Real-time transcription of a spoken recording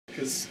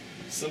because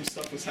some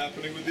stuff was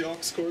happening with the aux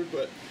cord,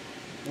 but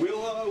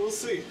we'll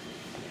see.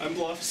 I'm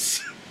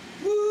Bluffs.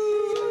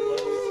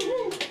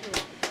 Woo!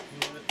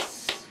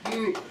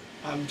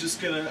 I'm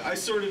just gonna. I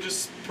sort of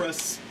just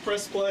press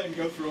play and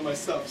go through all my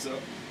stuff. So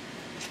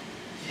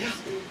yeah,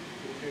 we'll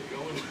get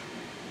going.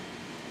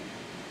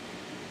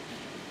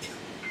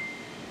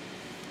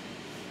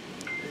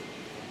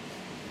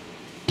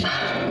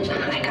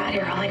 I got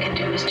here, all I can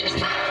do is just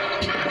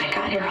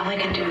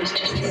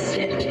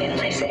sit in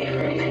my safe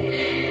room.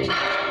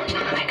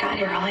 I got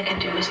here, all I can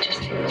do is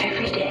just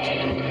every day,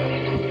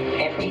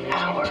 every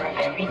hour of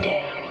every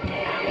day.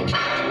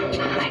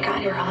 I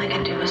got here, all I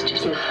can do is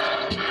just,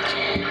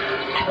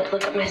 I would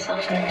look at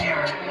myself in the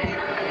mirror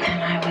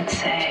and I would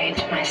say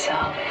to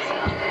myself,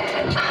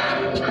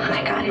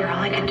 I got here, all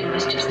I can do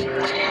is just,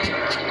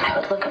 I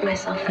would look at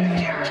myself in the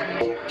mirror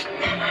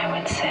and I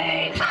would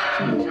say,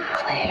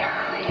 Claire,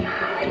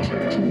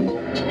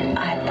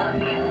 I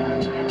love you.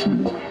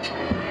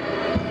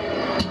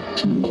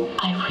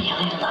 I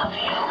really love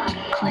you,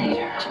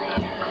 Claire.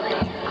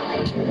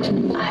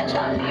 I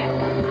love you.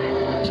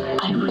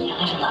 I really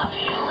love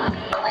you,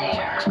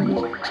 Claire.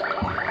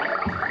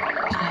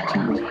 I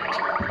love you.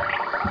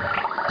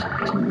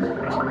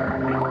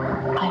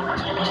 I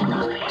really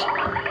love you.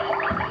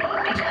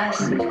 Because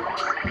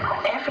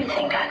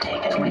everything got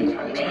taken away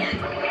from me.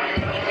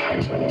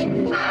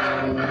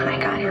 I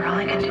got here, all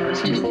I can do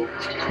is just,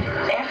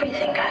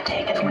 everything got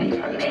taken away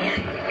from me.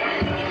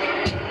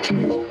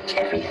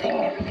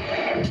 Everything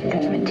in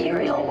the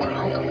material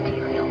world.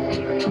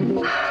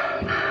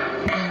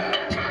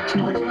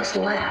 And what was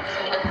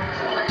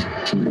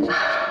left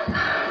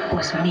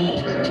was me.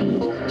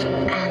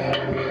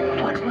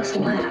 And what was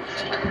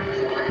left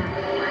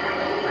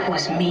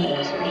was me.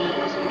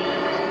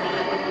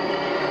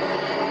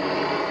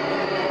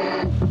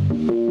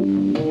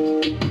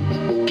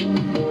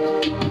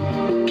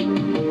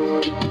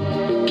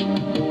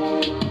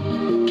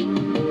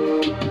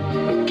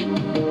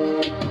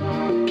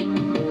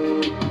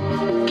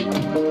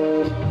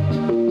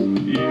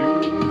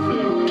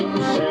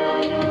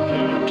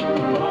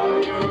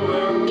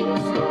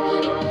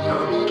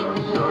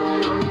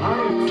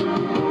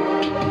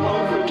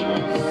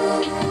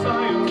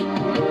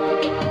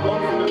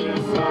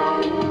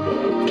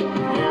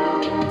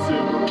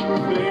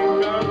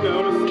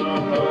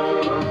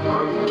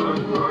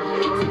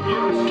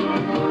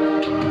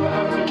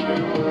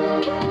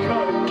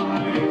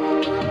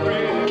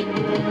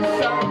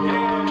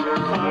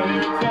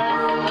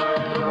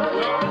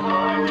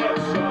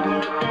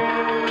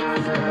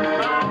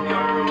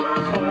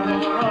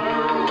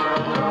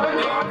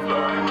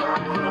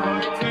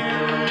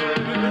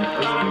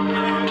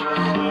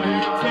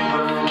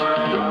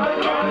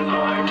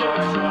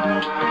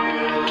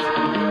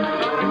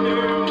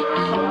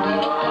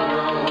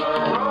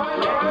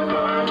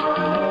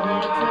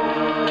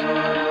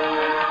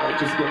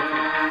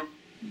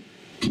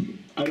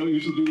 I don't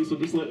usually do this, I'm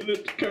just letting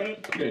it kind of,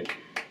 okay.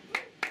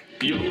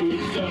 You're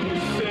so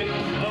sick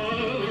of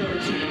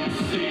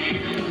urgency,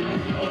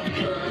 of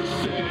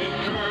cursed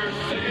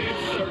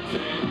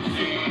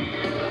certainty.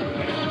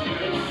 And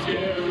get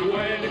scared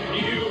when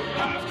you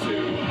have to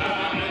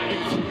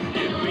act.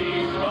 Give me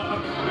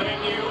up, then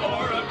you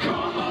are a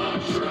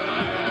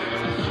contract.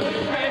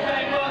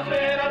 Hey,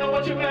 Mothman, I don't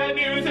want your bad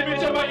news.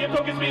 Image of my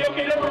focus me,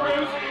 okay to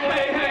peruse.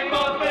 Hey,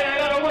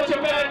 Mothman, I don't want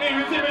your bad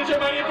news. Image of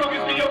my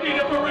focus me, okay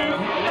to peruse.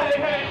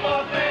 Hey,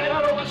 Mothman,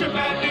 I don't want your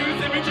bad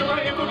news. Image of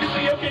my focus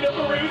me, okay to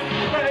peruse.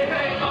 Hey,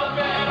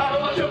 Mothman, I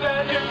don't want your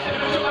bad news.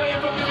 Image of my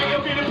focus me,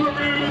 okay to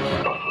peruse.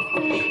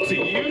 Do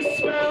you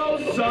smell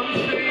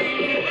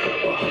something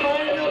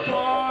behind the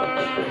bar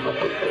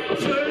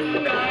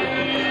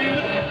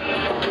tonight?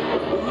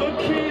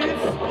 Look,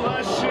 it's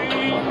blushing.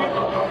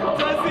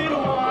 Does it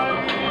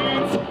want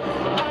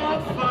a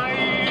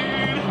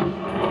fight?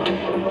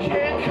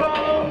 Can't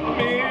come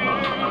in.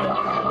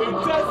 It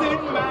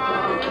doesn't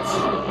match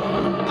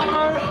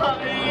our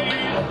height.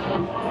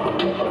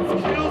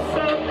 Let's kill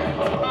some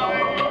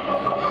time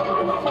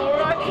before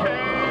I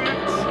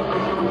catch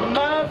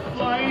my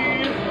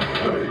flight.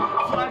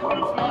 Flat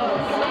roof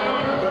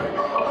monster,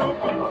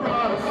 hope and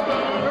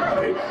prosper.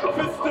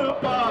 Fist a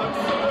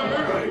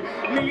boxer,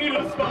 need a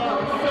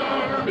sponsor.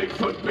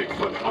 Bigfoot,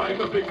 I'm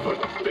a Bigfoot.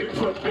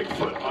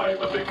 Bigfoot, I'm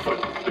a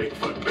Bigfoot.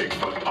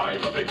 Bigfoot,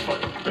 I'm a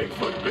Bigfoot.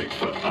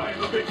 Bigfoot, I'm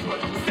a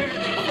Bigfoot. Standing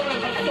in front of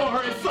the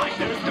forest like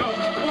there's no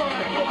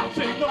one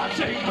watching the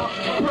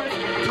press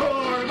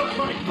tour. But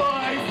my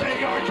thighs, they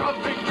are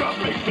dropping.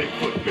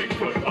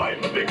 Bigfoot,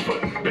 I'm a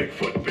Bigfoot.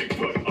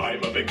 Bigfoot, I'm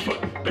a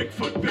Bigfoot.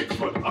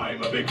 Bigfoot,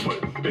 I'm a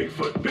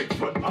Bigfoot.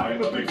 Bigfoot,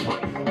 I'm a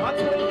Bigfoot. I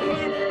told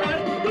her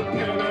at the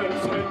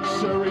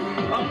penitentiary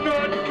I'm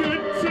not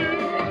good to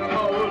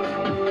know.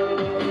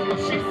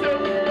 She said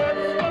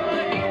that's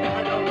fine,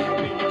 I don't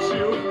need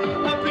you.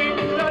 I think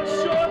that's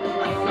short,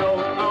 I felt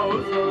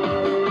out.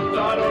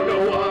 I don't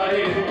know why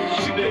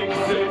she thinks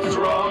it's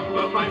wrong,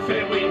 but my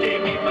family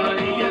gave me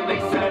money and they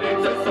said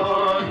it's a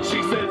song.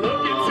 She said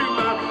look into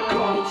my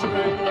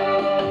culture.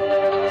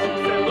 She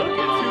said look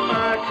into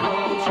my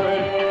culture.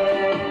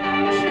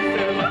 She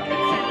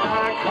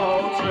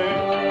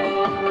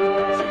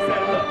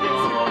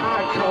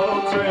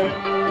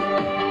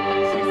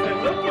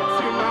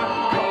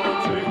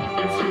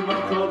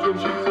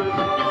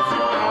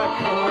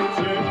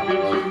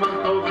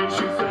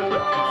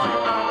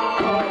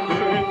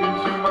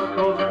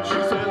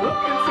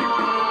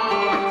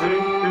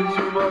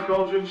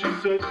called her and she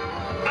said,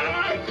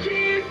 I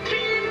can't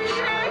keep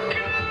track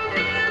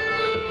of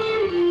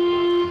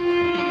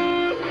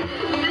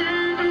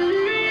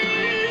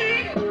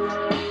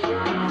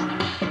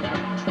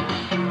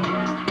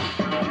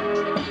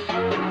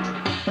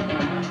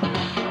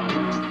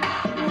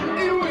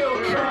you will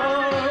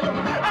come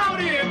out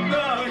in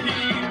the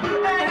heat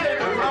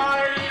and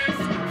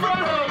rise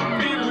from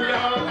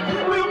below.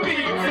 We'll be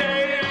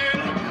dead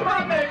by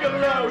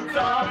megalo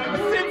time.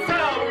 It's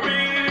how we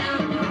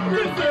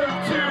deserve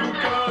to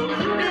go.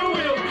 You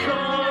will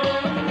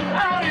come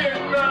out in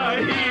the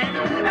heat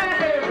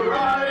and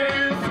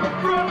rise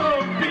from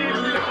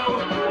below.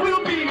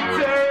 We'll be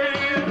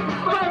dead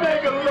by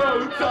megalo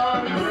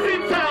time.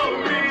 It's how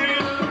we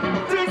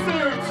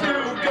deserve to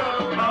go.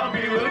 I'll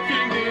be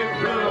looking in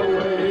the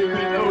wave,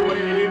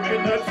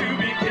 and the to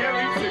be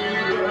carried to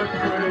the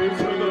grave,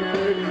 to the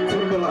grave, to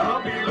the.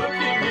 I'll be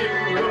looking in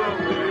the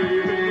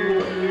wave,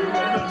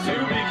 and the to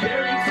be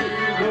carried to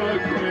the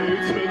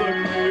grave, to the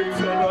grave,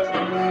 to the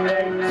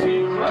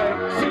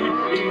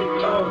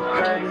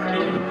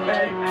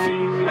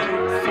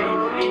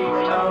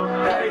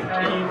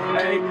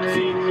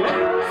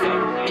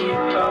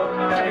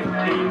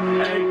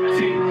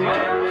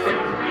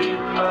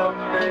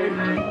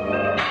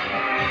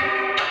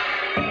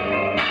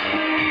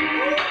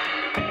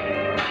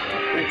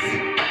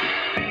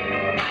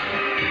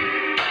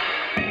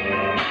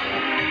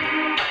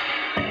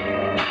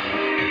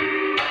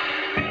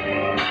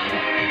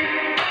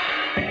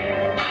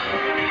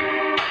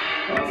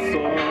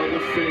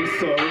face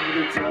of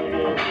the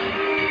devil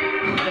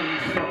and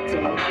fucked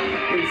up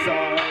his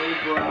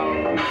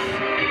eyebrows.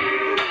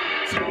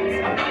 Turns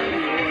out he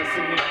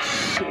wasn't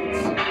shit.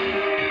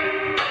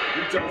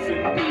 He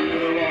doesn't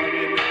belong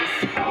in this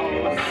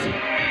house.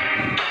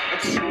 I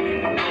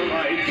treat him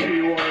like he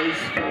was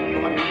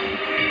family,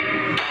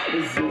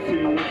 as if he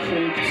would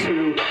think to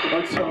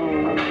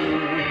atone.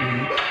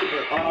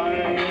 But I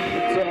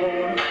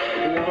don't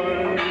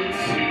want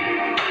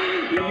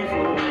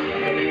evil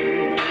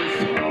in this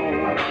home.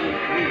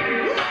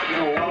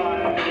 No, I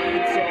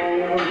don't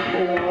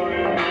want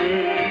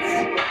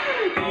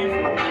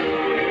evil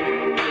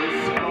in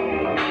this home.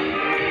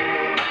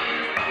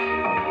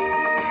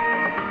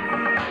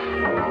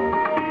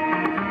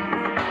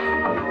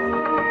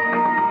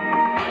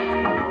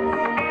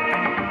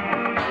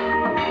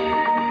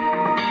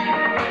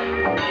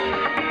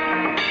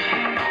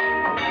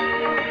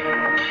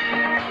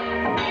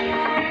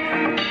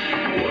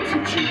 What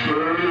did you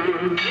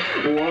burn?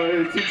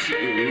 What did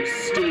you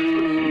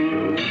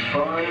stew?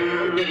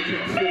 Fire and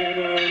fit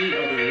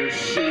another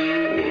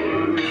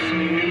shoe.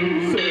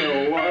 Say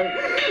what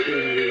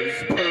is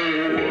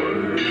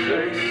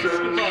perfect?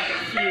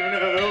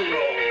 Funeral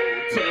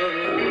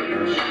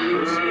turn.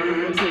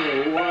 Say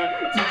what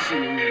did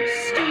you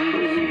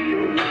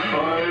stew?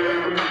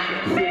 Fire and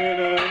fit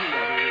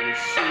another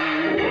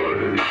shoe.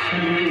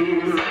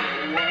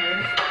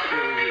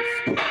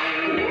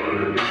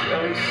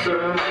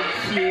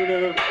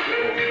 Funeral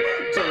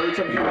dirt.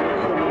 I'm here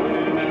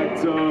an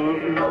act of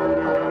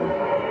murder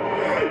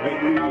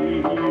and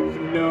leave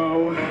no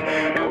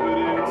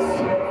evidence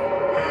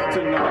to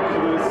knock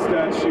the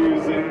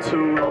statues into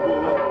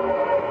rubble,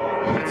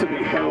 to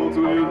be held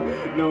with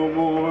no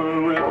more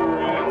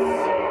reverence.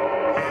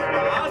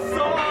 I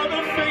saw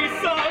the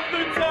face of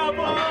the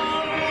devil,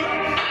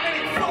 and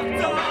he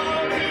fucked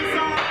up his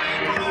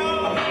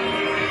eyebrows.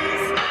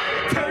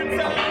 Turns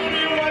out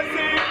he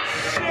wasn't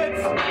shit,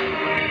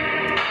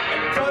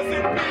 and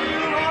doesn't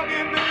belong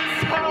in this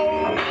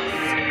house.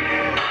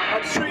 I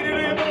treated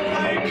him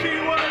like he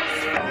was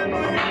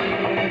family,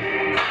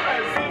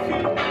 as if he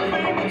would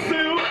think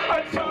to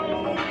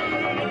atone.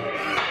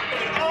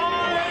 But I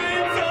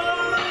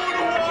don't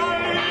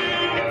want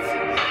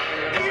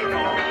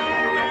evil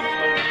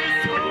in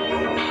this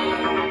home.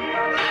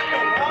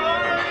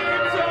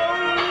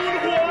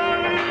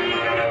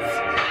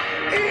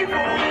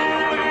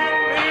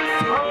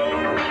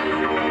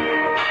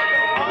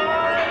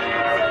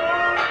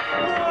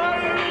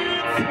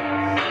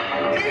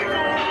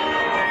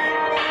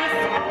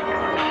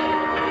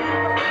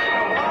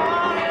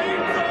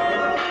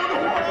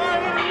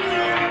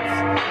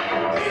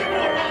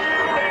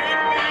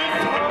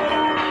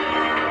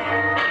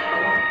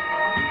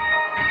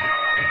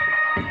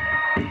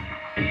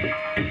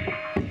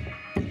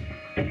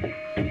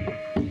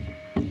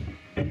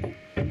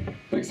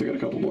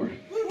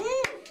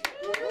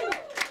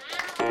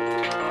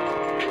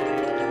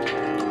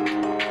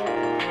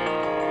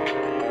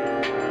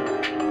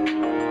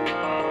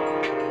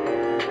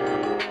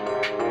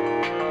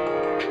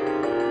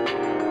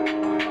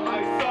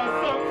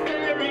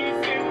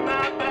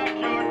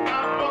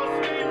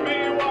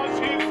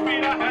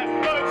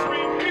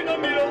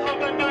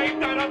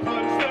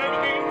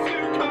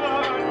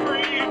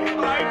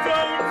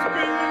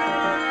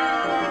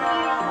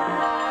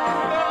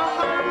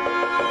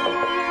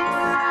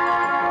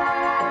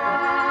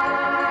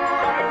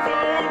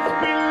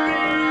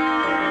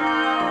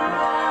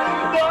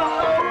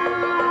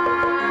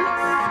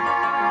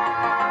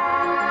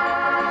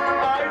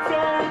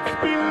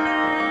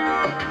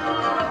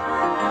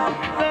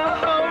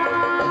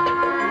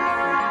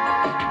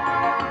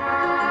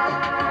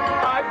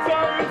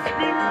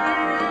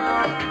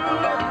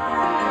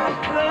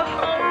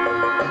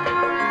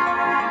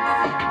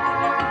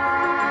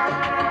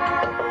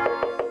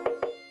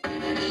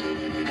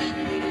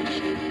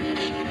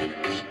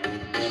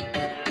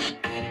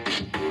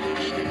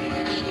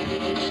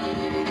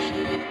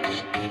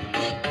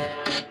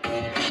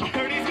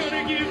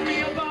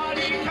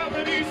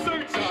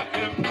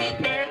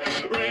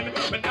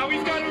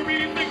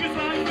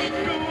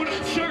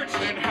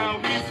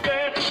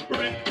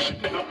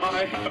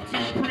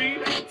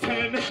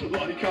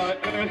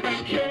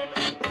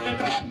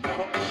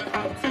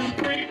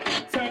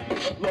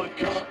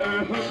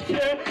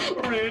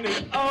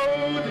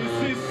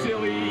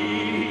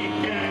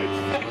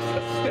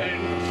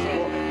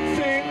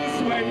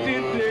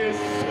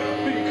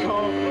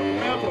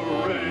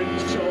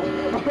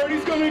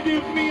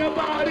 give me a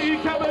body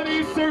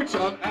cavity search.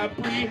 I'm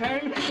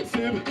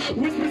apprehensive.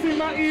 Whispers in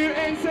my ear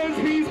and says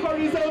he's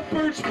hard as a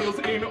birch. Feels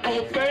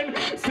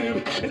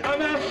inoffensive. And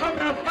I'm out,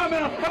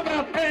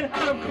 and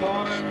I'm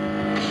gone.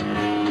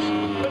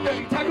 But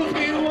then he tackles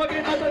me walking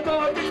out the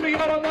door, gets me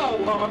out on the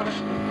lawn.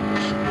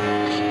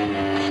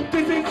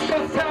 This is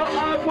just how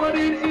I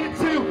wanted it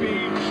to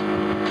be.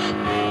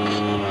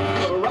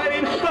 Right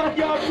in the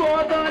yard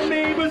for the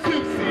neighbors to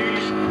see.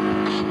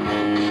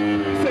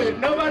 Said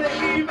nobody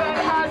even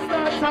has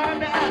the time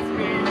to ask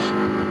me.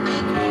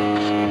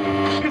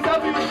 Cause I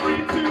feel free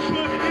to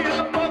put in a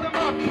mother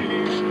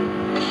marquee.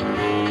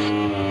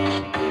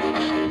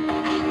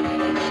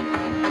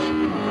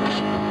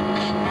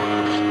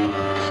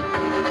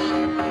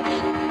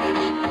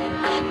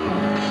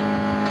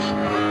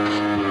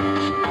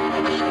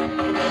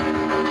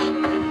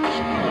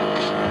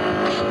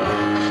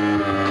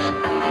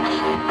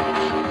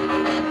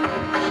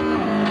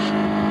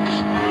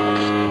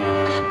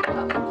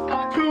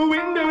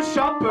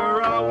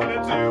 Shopper, I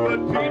wanna do what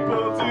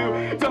people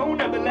do. Don't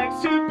have the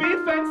legs to be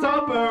fence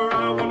hopper.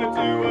 I wanna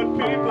do what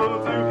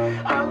people do.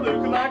 I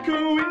look like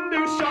a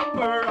window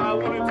shopper. I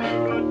wanna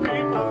do what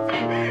people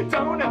do.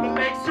 Don't have the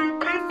legs to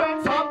be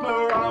fence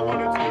hopper. I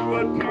wanna do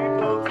what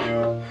people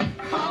do.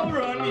 I'll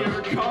run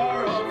your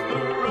car off the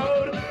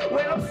road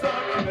when I'm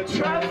stuck in a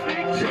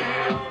traffic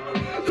jam.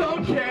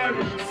 Don't care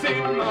who's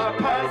in my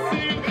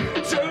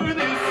passenger.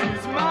 This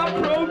is my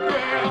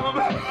program.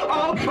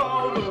 I'll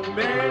call the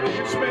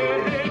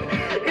management.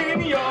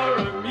 Your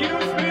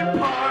amusement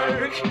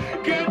park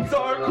gets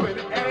dark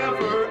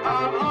whenever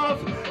I'm off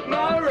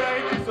my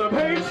rank as a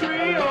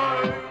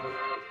patriarch.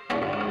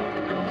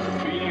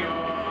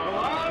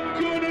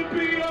 I'm gonna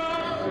be a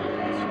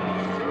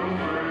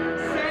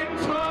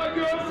centaur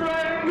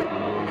girlfriend.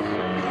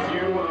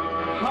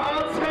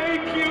 I'll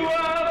take you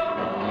out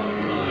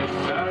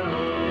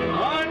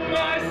on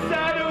my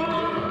saddle.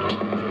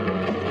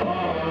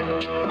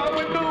 I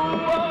went the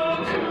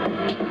world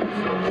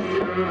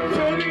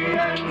to the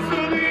ends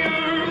of the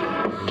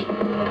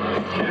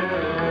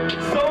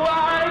so I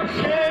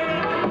can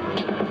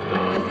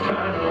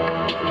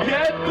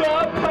get the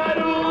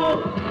pedal.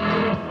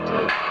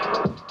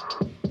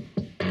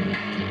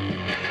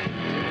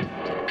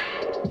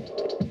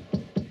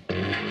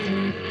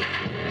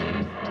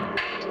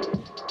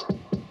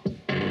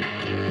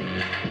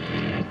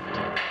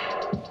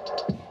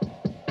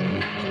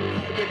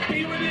 Be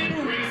within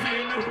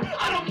reason.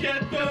 I don't get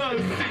the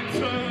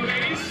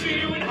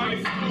scintillation in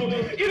high school.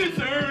 You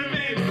deserve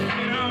it.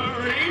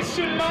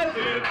 Incineration my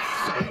lips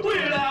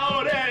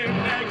without an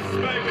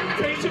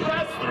expectation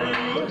pass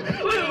through.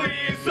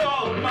 Lily's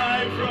all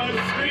my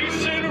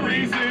frustration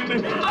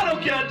reason. I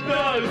don't get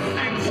the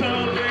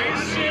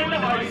scintillation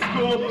high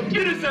school.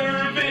 You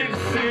deserve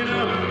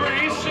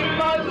incineration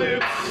my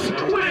lips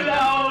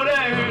without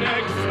an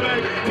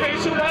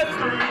expectation pass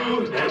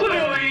through.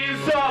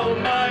 Lily's all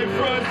my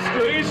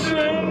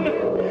frustration. I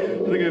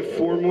think I have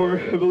 4 more,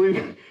 I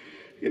believe.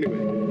 Anyway.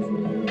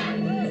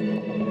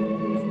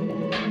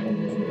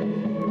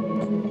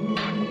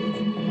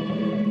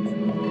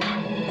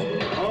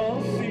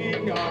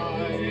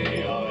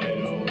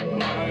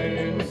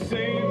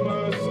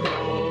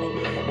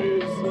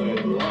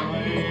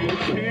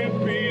 Can't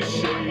be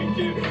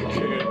shaken,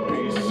 can't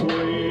be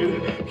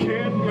swayed,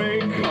 can't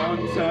make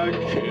contact,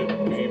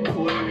 can't be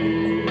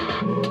played.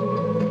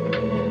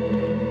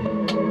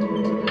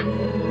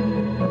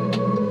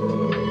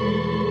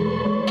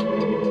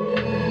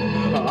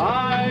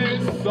 I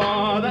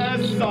saw the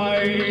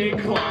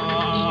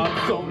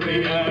Cyclops,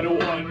 only had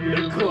one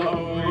to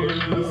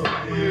close.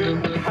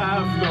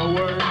 Half the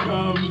work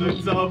of the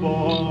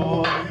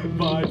double,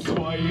 but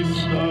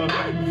twice the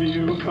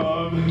view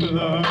of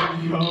the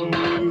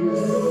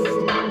coast.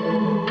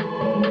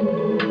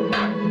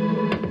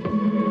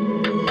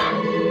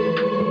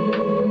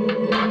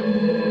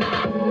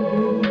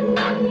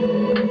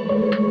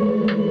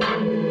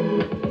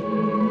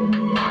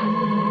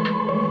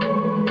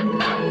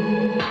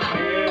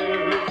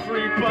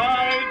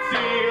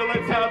 Everybody,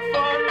 let's have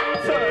fun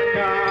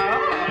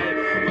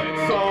tonight.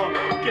 Let's all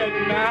get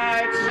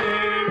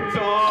matching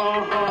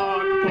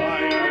dog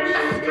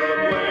bites.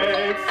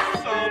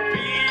 Let's all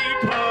be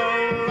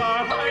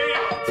polite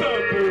to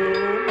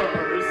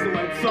boomers.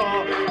 Let's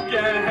all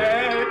get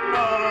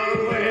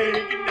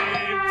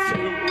malignant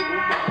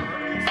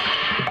tumors.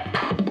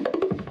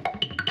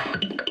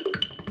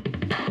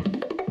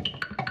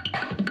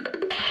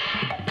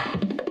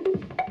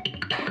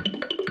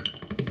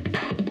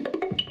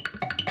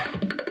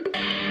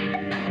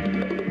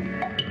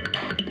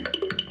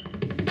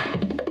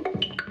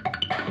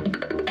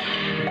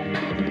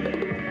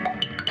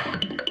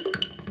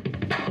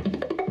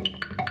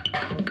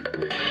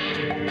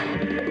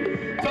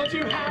 Don't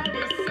you have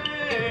a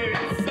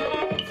sense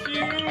of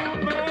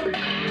humor?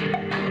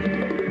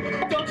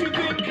 Don't you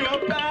think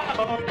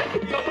about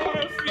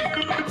your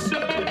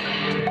future?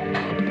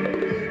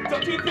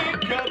 Don't you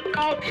think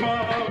about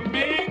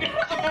coming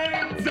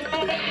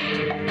undone?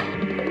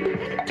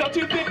 Don't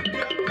you think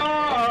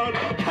about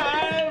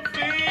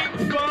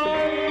having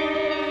fun?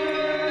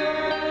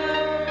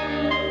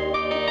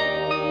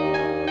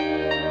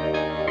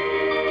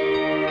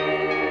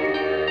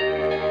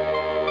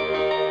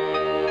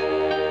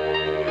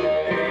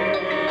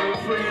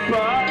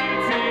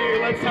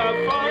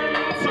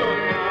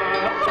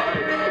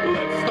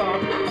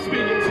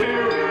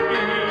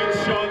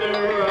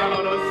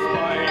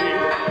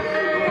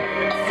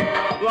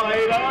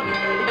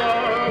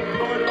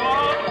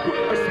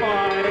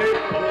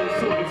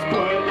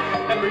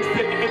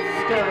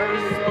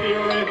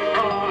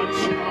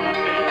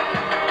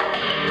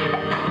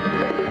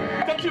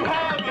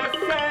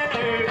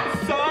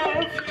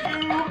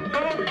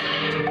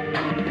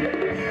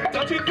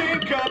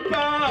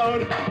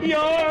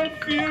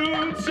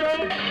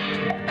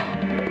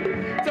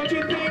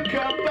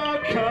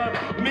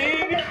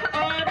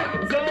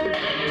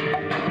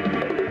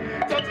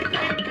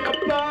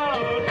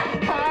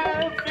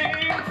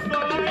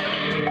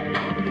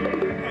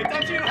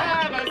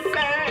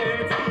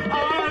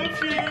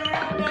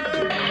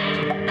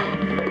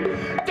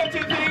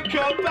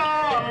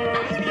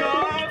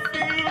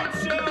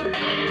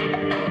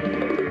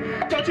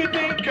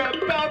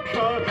 think about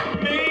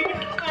coming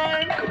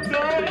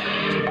undone?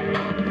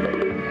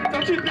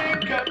 Don't you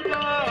think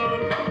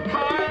about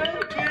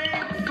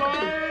having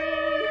fun?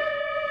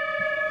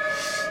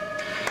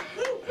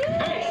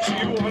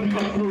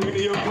 G1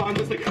 radio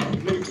contest like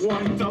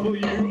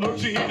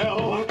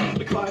 1WOGL,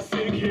 the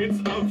classic hits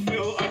of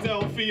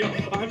Philadelphia.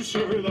 I'm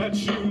sure that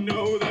you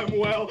know them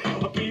well.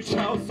 A beach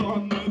house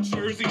on the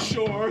Jersey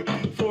Shore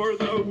for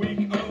the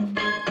week of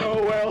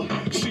Noel.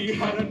 She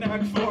had a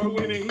knack for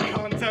winning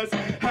contests.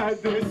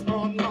 Had this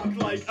on lock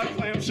like a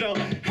clamshell.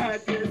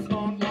 Had this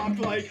on lock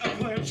like a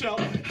clamshell.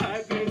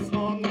 Had this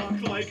on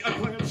lock like a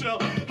clamshell.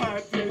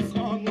 Had this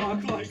on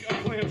lock like a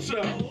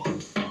clamshell.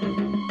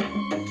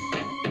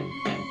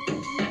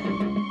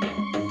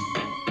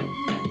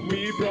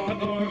 We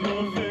brought our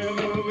whole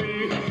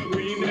family.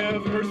 We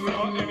never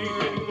saw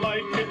anything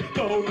like it.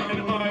 Though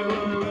when I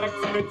look back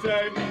to the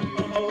day,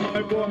 all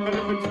I wanted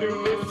to do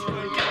was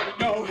like,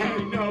 no,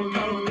 hey, no,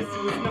 no, this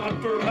is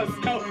not for us.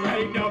 No,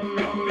 hey, no,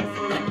 no, this is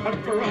not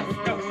for us.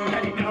 No,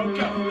 hey, no,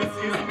 no, this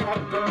is not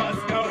for us.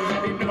 No,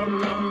 hey, no,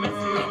 no, this is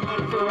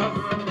not for us.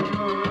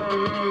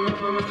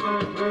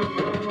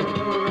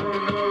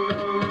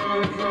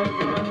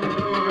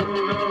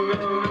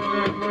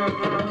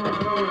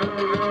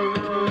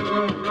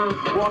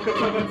 Walk up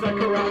to the deck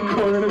around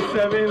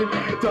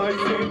 6:45.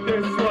 Doesn't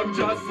this look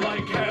just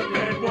like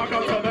heaven? Walk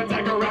up to the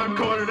deck around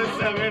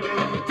 6:45.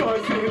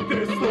 Doesn't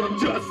this look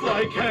just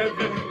like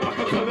heaven? Walk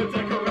up to the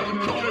deck around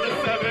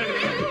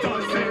 6:45.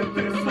 Doesn't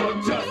this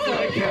look just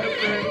like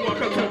heaven?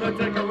 Walk up to the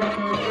deck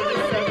around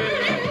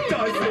 6:45.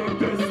 Doesn't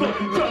this look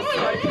just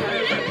like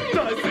heaven?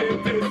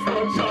 Doesn't this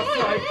look just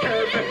like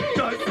heaven?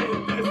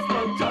 Doesn't this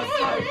look just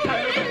like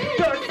heaven?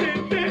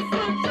 Doesn't this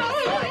look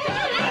just like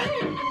heaven?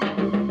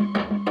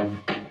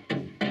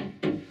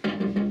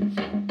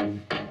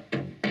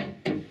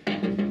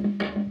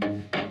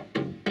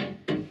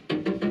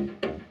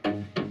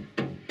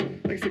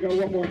 Thanks, I got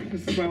one more.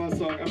 This is my last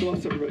song. I'm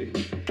Bluffs, everybody.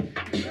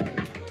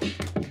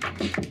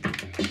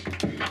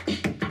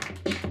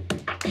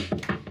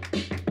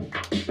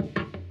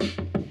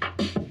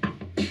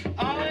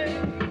 I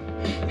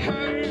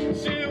heard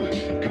you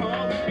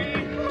calling me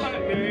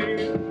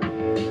honey,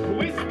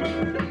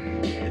 whispered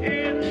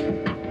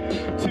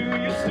into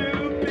your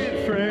stupid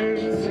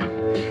friends.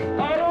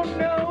 I don't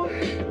know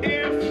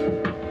if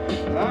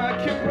I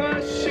can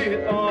brush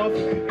it off.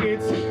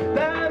 It's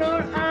that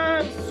or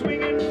I'm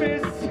swinging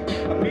fists.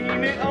 I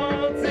mean, it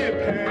all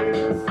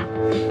depends.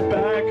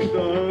 Back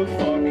the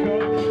fuck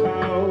up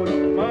out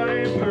of my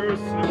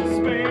personal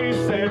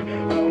space, and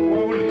I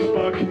won't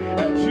buck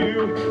at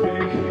you.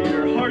 Make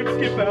your heart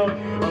skip out of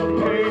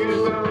pain.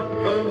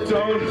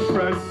 Don't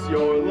press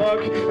your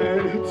luck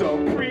and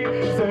don't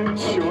present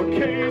your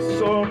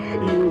case, or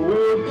you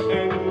will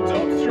end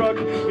up struck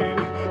in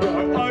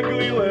your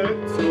ugly little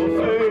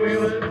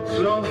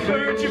face.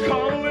 Heard you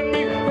calling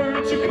me,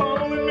 heard you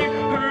calling me,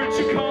 heard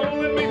you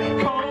calling me,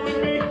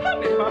 calling me.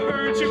 Honey, I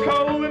heard you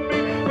calling me,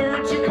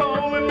 heard you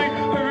calling me,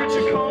 heard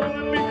you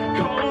calling me,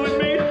 calling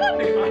me.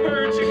 Honey, I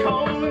heard you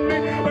calling me,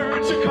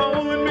 heard you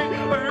calling me,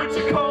 heard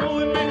you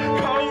calling me,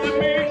 calling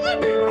me.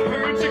 Honey, I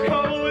heard you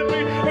calling me,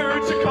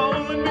 heard you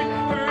calling me,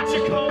 heard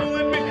you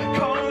calling me,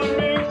 calling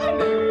me.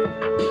 Honey.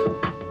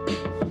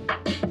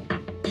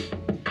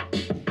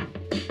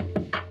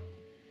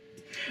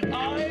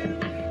 I've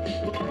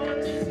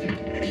lost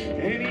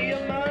any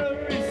of my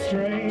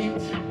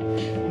restraint.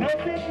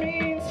 Nothing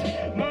means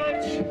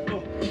much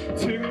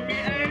to me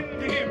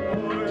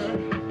anymore.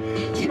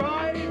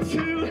 Try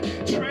to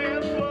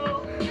trample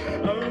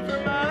over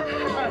my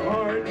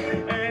heart,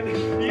 and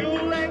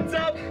you'll end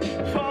up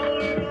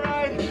falling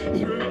right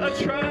through a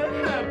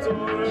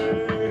trapdoor.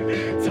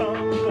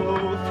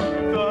 Tumble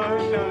through the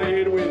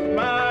night with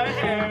my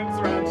hands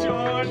round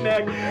your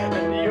neck,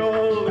 and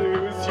you'll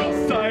lose your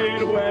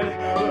sight when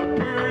the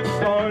bird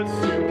starts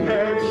to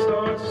peck,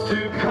 starts to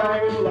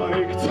kind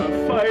like to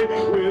fight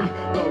with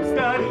those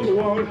that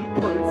won't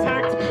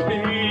protect me,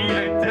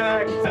 and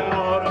act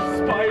out of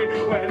spite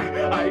when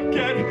I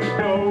get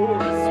no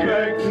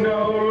respect, no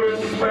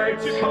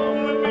respect. You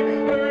calling me,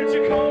 heard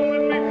you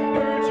calling me,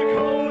 heard you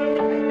calling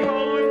me,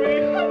 calling me.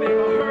 Honey, I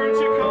heard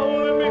you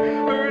calling me,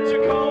 heard you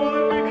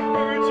calling me,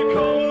 heard you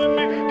calling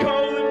me,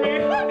 calling me.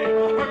 Honey, I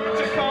heard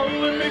you calling me,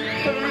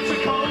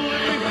 heard you calling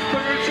me,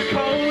 heard you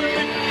calling me,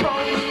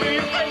 calling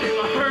me. Honey, I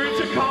heard you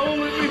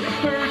calling me,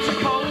 heard you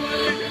calling me,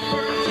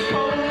 heard you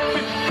calling me,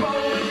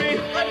 calling me.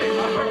 Honey, I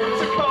heard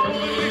you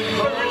calling me,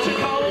 heard you calling me,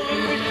 heard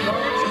you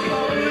calling me,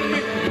 calling me.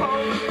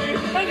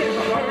 Honey,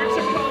 I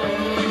heard you calling me,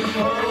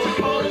 heard you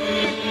calling me,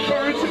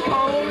 heard you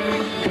calling me,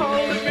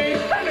 calling me.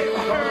 Honey, I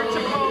heard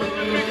you calling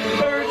me,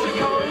 heard you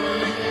calling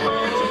me,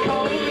 heard you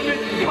calling me,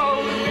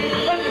 calling me.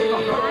 Honey, I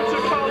heard you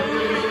calling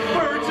me,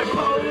 heard you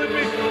calling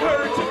me,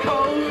 heard you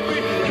calling me,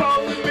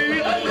 calling me.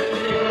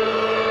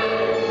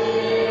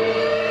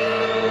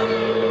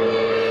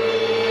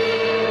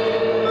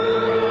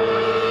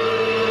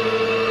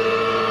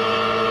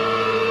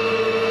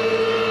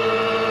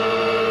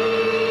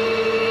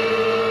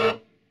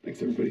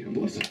 Thanks, everybody. I'm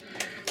blessed.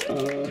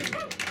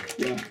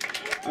 Yeah,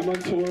 I'm on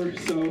tour,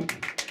 so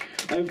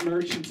I have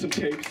merch and some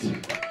tapes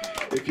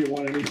if you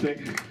want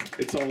anything.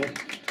 It's all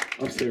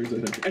upstairs, I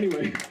think.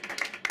 Anyway,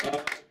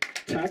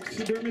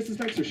 taxidermist is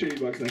next or Shady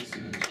Bugs next?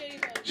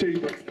 Shady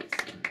Bugs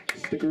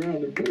next. Stick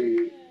around,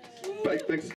 everybody. Bye, thanks.